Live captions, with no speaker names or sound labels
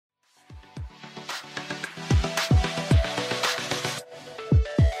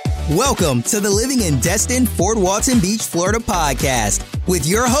Welcome to the Living in Destin, Fort Walton Beach, Florida podcast with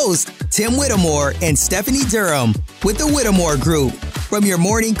your host, Tim Whittemore and Stephanie Durham with the Whittemore Group. From your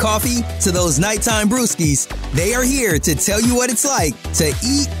morning coffee to those nighttime brewskis, they are here to tell you what it's like to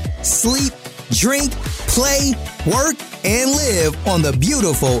eat, sleep, drink, play, work, and live on the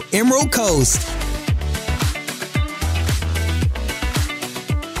beautiful Emerald Coast.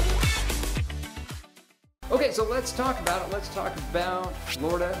 Okay, so let's talk about it. Let's talk about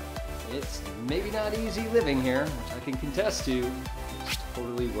Florida. It's maybe not easy living here, which I can contest to. It's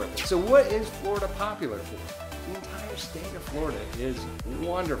totally worth it. So what is Florida popular for? The entire state of Florida is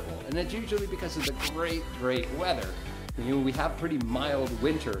wonderful, and it's usually because of the great weather. You know, we have pretty mild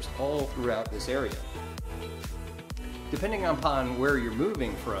winters all throughout this area. Depending upon where you're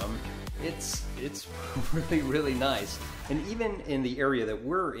moving from, it's really nice. And even in the area that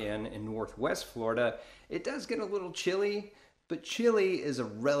we're in Northwest Florida, it does get a little chilly, but chilly is a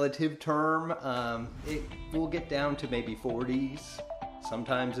relative term. It will get down to maybe 40s,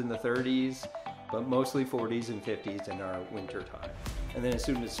 sometimes in the 30s, but mostly 40s and 50s in our winter time. And then as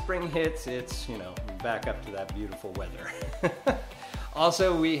soon as spring hits, it's, back up to that beautiful weather.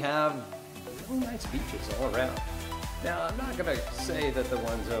 Also, we have really nice beaches all around. Now, I'm not going to say that the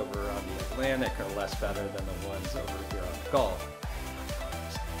ones over on the Atlantic are less better than the ones over here on the Gulf.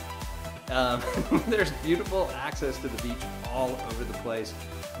 There's beautiful access to the beach all over the place.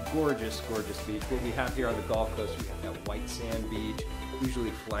 Gorgeous beach. What we have here on the Gulf Coast, we have that white sand beach,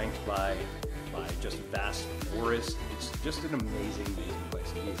 usually flanked by just vast forest. It's just an amazing place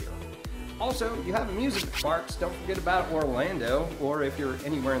to be here. Also, you have amusement parks. Don't forget about Orlando, or if you're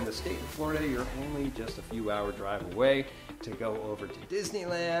anywhere in the state of Florida, you're only just a few hour drive away to go over to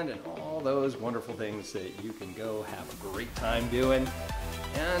Disneyland and all those wonderful things that you can go have a great time doing.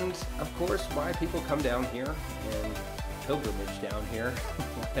 And of course, why people come down here and pilgrimage down here,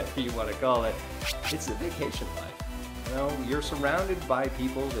 whatever you want to call it, it's the vacation life. You're surrounded by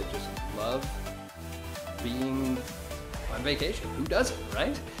people that just love being on vacation. Who doesn't,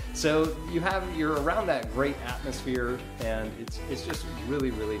 right? So you're around that great atmosphere, and it's just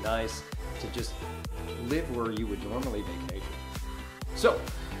really nice to just live where you would normally vacation. So,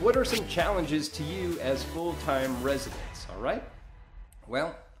 what are some challenges to you as full-time residents, all right?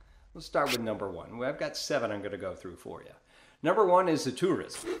 Well, let's start with number one. Well, I've got 7 I'm going to go through for you. Number 1 is the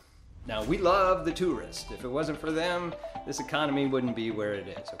tourism. Now, we love the tourists. If it wasn't for them, this economy wouldn't be where it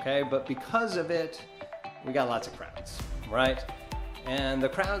is, okay? But because of it, we got lots of crowds, right? And the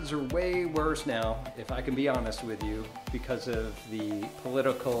crowds are way worse now, if I can be honest with you, because of the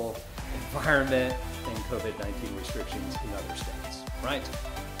political environment and COVID-19 restrictions in other states, right?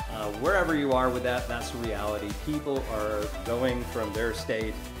 Wherever you are with that, that's the reality. People are going from their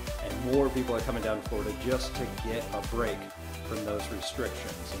state, and more people are coming down to Florida just to get a break from those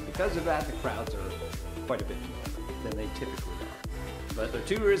restrictions. And because of that, the crowds are quite a bit more than they typically are. But the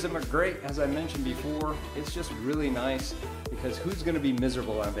tourism are great, as I mentioned before. It's just really nice, because who's going to be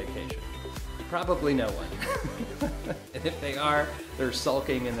miserable on vacation? Probably no one. And if they are, they're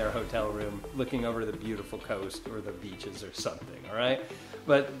sulking in their hotel room, looking over the beautiful coast or the beaches or something, all right?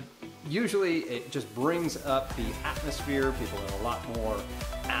 But usually it just brings up the atmosphere. People are a lot more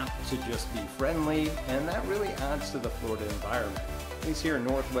apt to just be friendly, and that really adds to the Florida environment. At least here in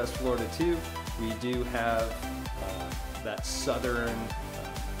Northwest Florida too, we do have that southern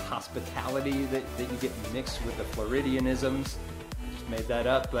hospitality that you get mixed with the Floridianisms. Just made that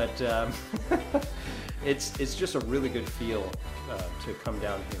up, but it's just a really good feel to come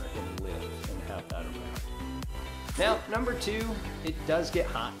down here and live and have that around. Now, number 2, it does get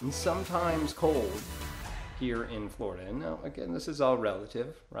hot and sometimes cold here in Florida. And now, again, this is all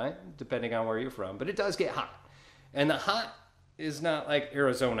relative, right? Depending on where you're from, but it does get hot. And the hot is not like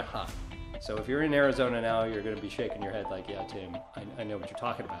Arizona hot. So if you're in Arizona now, you're going to be shaking your head like, yeah, Tim, I know what you're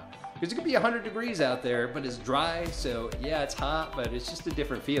talking about. Because it could be 100 degrees out there, but it's dry, so yeah, it's hot, but it's just a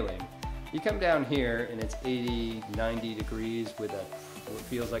different feeling. You come down here and it's 80, 90 degrees with what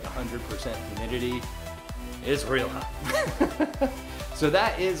feels like 100% humidity. It's real hot. So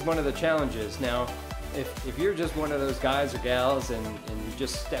that is one of the challenges. Now, if you're just one of those guys or gals and you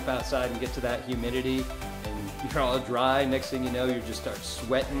just step outside and get to that humidity, and you're all dry, next thing you know, you just start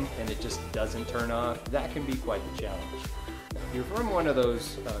sweating and it just doesn't turn off. That can be quite the challenge. Now, if you're from one of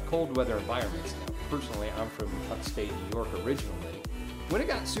those cold weather environments, now, personally, I'm from upstate New York originally. When it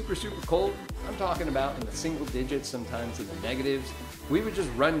got super cold, I'm talking about in the single digits, sometimes in the negatives, we would just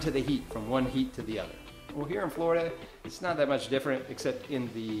run to the heat from one heat to the other. Well, here in Florida, it's not that much different, except in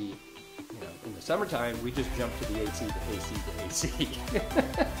the summertime, we just jump to the AC to AC to AC.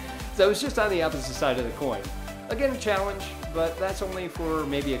 So it's just on the opposite side of the coin. Again, a challenge, but that's only for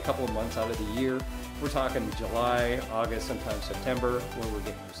maybe a couple of months out of the year. We're talking July, August, sometimes September, where we're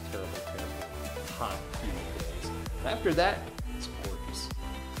getting those terrible, hot, humid days. After that, it's gorgeous.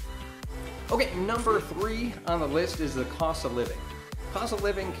 Okay, number 3 on the list is the cost of living. Cost of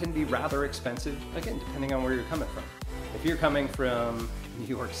living can be rather expensive, again, depending on where you're coming from. If you're coming from New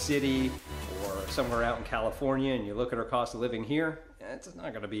York City or somewhere out in California and you look at our cost of living here, it's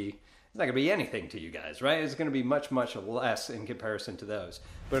not going to be anything to you guys, right? It's going to be much, much less in comparison to those.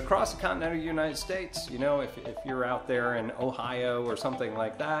 But across the continental United States, you know, if you're out there in Ohio or something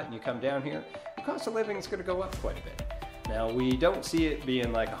like that and you come down here, the cost of living is going to go up quite a bit. Now, we don't see it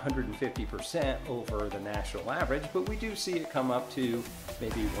being like 150% over the national average, but we do see it come up to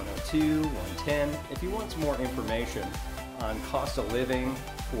maybe 102, 110. If you want some more information on cost of living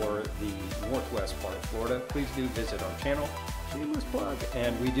for the northwest part of Florida, please do visit our channel. Shameless plug.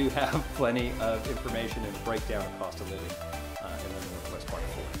 And we do have plenty of information and breakdown of cost of living in the northwest part of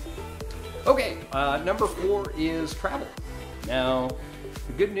Florida. Okay, number 4 is travel. Now,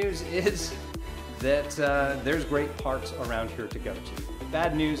 the good news is that there's great parks around here to go to. The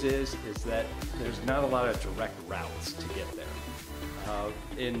bad news is that there's not a lot of direct routes to get there.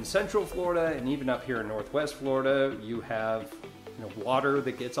 In Central Florida and even up here in Northwest Florida, you have water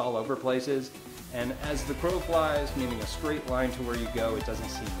that gets all over places, and as the crow flies, meaning a straight line to where you go, it doesn't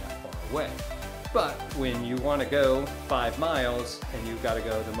seem that far away. But when you want to go 5 miles and you've got to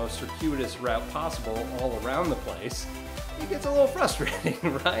go the most circuitous route possible all around the place, it gets a little frustrating,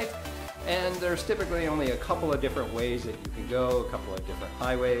 right? And there's typically only a couple of different ways that you can go, a couple of different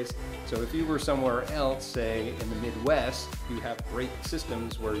highways. So if you were somewhere else, say in the Midwest, you have great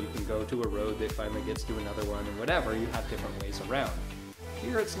systems where you can go to a road that finally gets to another one and whatever, you have different ways around.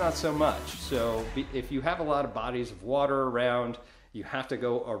 Here it's not so much. So if you have a lot of bodies of water around, you have to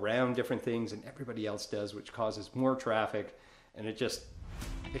go around different things and everybody else does, which causes more traffic, and it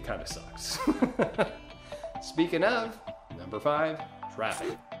kind of sucks. Speaking of, number 5,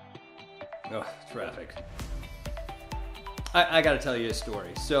 traffic. Oh, traffic. I got to tell you a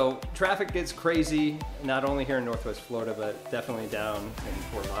story. So traffic gets crazy, not only here in Northwest Florida, but definitely down in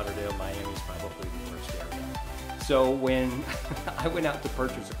Fort Lauderdale. Miami's probably the worst area. So when I went out to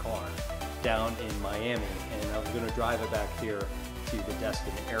purchase a car down in Miami, and I was going to drive it back here to the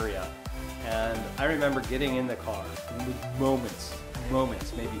Destin area, and I remember getting in the car, and moments,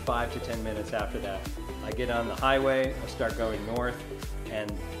 maybe 5 to 10 minutes after that, I get on the highway, I start going north,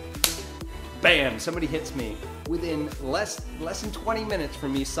 and bam, somebody hits me within less than 20 minutes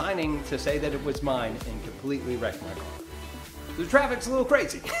from me signing to say that it was mine and completely wrecked my car. The traffic's a little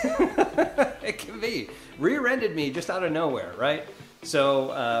crazy. It can be. Rear-ended me just out of nowhere, right?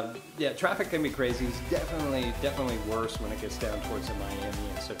 So, yeah, traffic can be crazy. It's definitely worse when it gets down towards the Miami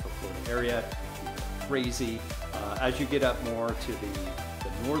and Central Florida area. Crazy. As you get up more to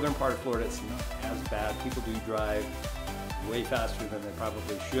the northern part of Florida, it's not as bad. People do drive way faster than they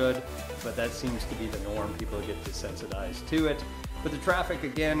probably should, but that seems to be the norm. People get desensitized to it. But the traffic,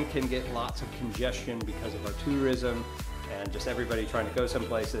 again, can get lots of congestion because of our tourism and just everybody trying to go some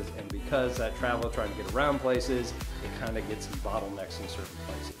places, and because that travel trying to get around places, it kind of gets some bottlenecks in certain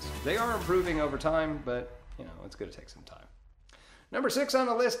places. They are improving over time, but it's going to take some time. Number 6 on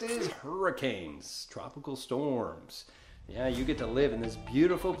the list is hurricanes, tropical storms. Yeah, you get to live in this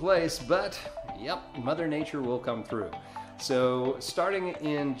beautiful place, but yep, Mother Nature will come through. So starting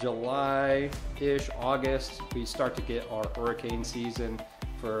in July-ish, August, we start to get our hurricane season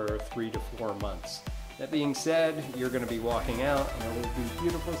for 3 to 4 months. That being said, you're going to be walking out and it will be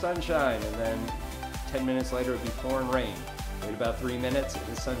beautiful sunshine, and then 10 minutes later it'll be pouring rain. Wait about 3 minutes and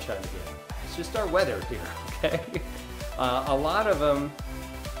it's sunshine again. It's just our weather here, okay? A lot of them,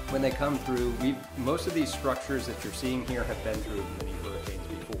 when they come through, most of these structures that you're seeing here have been through many hurricanes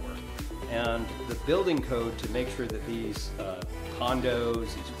before. And the building code to make sure that these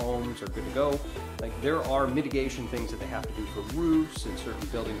condos, these homes are good to go, like there are mitigation things that they have to do for roofs and certain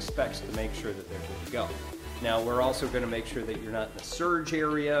building specs to make sure that they're good to go. Now, we're also going to make sure that you're not in a surge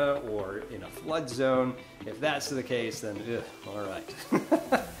area or in a flood zone. If that's the case, then all right.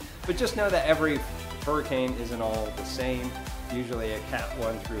 But just know that every hurricane isn't all the same. Usually at Cat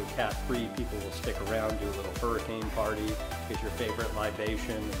 1 through Cat 3, people will stick around, do a little hurricane party, get your favorite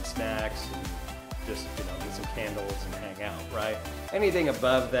libation and snacks, and just, get some candles and hang out, right? Anything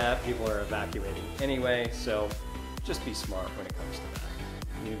above that, people are evacuating anyway, so just be smart when it comes to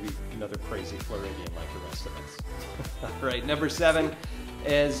that. You'll be another crazy Floridian like the rest of us. All right, number 7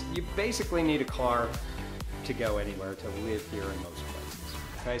 is you basically need a car to go anywhere, to live here in most places.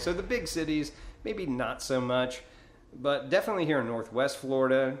 Okay, so the big cities, maybe not so much. But definitely here in Northwest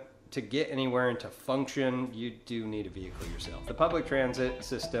Florida, to get anywhere and to function, you do need a vehicle yourself. The public transit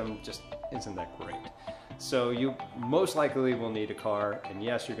system just isn't that great. So you most likely will need a car, and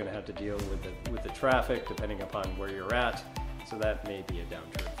yes, you're going to have to deal with the traffic depending upon where you're at. So that may be a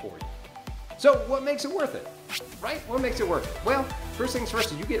downturn for you. So what makes it worth it, right? What makes it worth it? Well, first things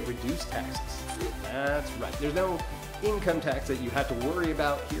first, you get reduced taxes. That's right. There's no income tax that you have to worry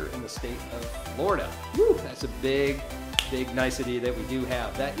about here in the state of Florida. Woo, that's a big nicety that we do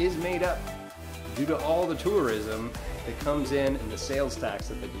have. That is made up due to all the tourism that comes in and the sales tax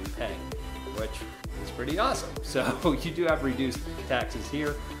that they do pay, which is pretty awesome. So you do have reduced taxes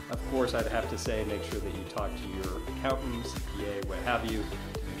here. Of course, I'd have to say make sure that you talk to your accountant, CPA, what have you,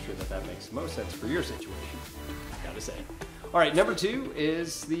 that makes the most sense for your situation, gotta say. All right, number 2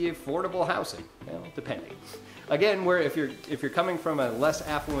 is the affordable housing. Well, depending. Again, where if you're coming from a less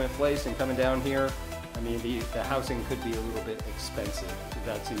affluent place and coming down here, I mean, the housing could be a little bit expensive.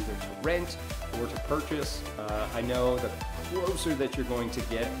 That's either to rent or to purchase. I know the closer that you're going to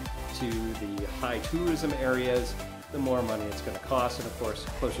get to the high tourism areas, the more money it's going to cost, and of course,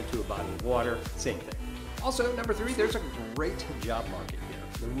 closer to a body of water, same thing. Also, number 3, there's a great job market here.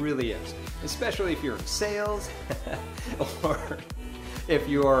 There really is, especially if you're in sales or if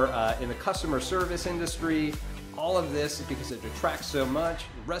you're in the customer service industry. All of this, because it attracts so much,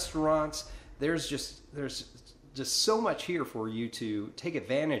 restaurants, there's just so much here for you to take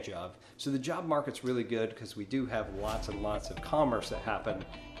advantage of. So the job market's really good because we do have lots and lots of commerce that happen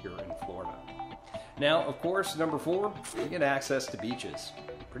here in Florida. Now, of course, number 4, you get access to beaches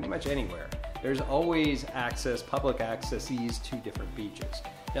pretty much anywhere. There's always public accesses to different beaches.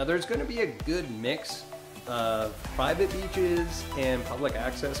 Now, there's going to be a good mix of private beaches and public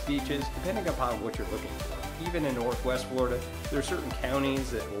access beaches, depending upon what you're looking for. Even in Northwest Florida, there are certain counties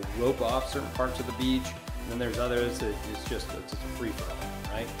that will rope off certain parts of the beach, and then there's others that it's just a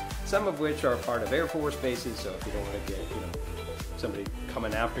free-for-all, right? Some of which are part of Air Force bases, so if you don't want to get, somebody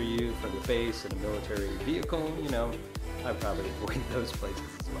coming after you from the base in a military vehicle, I'd probably avoid those places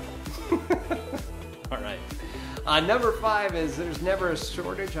as well. All right. Number 5 is there's never a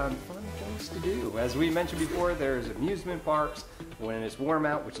shortage on fun things to do. As we mentioned before, there's amusement parks when it's warm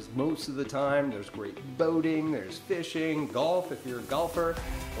out, which is most of the time. There's great boating, there's fishing, golf if you're a golfer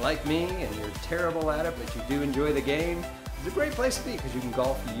like me and you're terrible at it, but you do enjoy the game. It's a great place to be because you can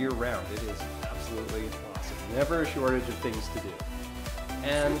golf year round. It is absolutely awesome. Never a shortage of things to do.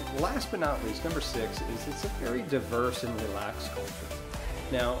 And last but not least, number 6 is it's a very diverse and relaxed culture.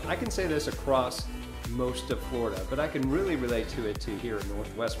 Now, I can say this across most of Florida, but I can really relate to it here in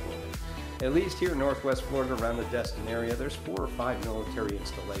Northwest Florida. At least here in Northwest Florida, around the Destin area, there's 4 or 5 military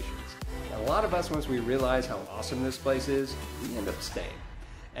installations. And a lot of us, once we realize how awesome this place is, we end up staying.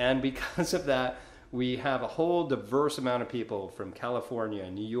 And because of that, we have a whole diverse amount of people from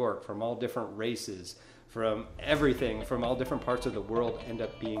California, New York, from all different races, from everything, from all different parts of the world end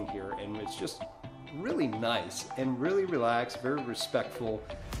up being here. And it's just really nice and really relaxed, very respectful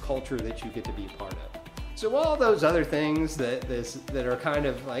culture that you get to be a part of. So all those other things that are kind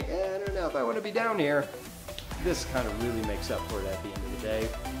of like, I don't know if I want to be down here, this kind of really makes up for it at the end of the day.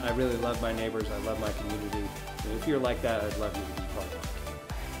 I really love my neighbors. I love my community. And if you're like that, I'd love you to be part of it.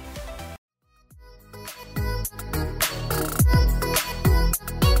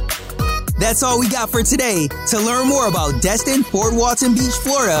 That's all we got for today. To learn more about Destin, Fort Walton Beach,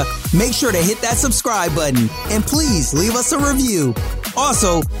 Florida, make sure to hit that subscribe button and please leave us a review.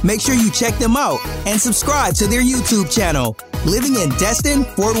 Also, make sure you check them out and subscribe to their YouTube channel, Living in Destin,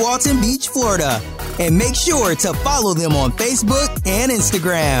 Fort Walton Beach, Florida. And make sure to follow them on Facebook and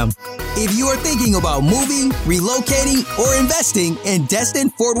Instagram. If you are thinking about moving, relocating, or investing in Destin,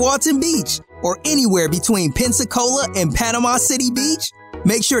 Fort Walton Beach, or anywhere between Pensacola and Panama City Beach,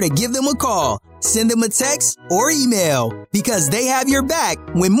 make sure to give them a call, send them a text, or email because they have your back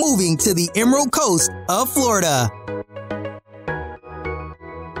when moving to the Emerald Coast of Florida.